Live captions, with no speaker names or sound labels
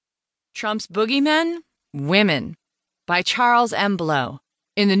Trump's Boogeymen? Women, by Charles M. Blow,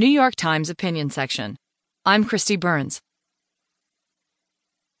 in the New York Times opinion section. I'm Christy Burns.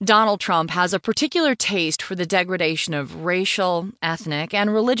 Donald Trump has a particular taste for the degradation of racial, ethnic,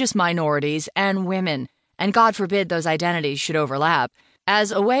 and religious minorities and women, and God forbid those identities should overlap,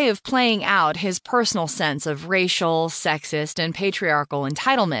 as a way of playing out his personal sense of racial, sexist, and patriarchal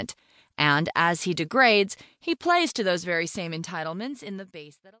entitlement. And as he degrades, he plays to those very same entitlements in the base that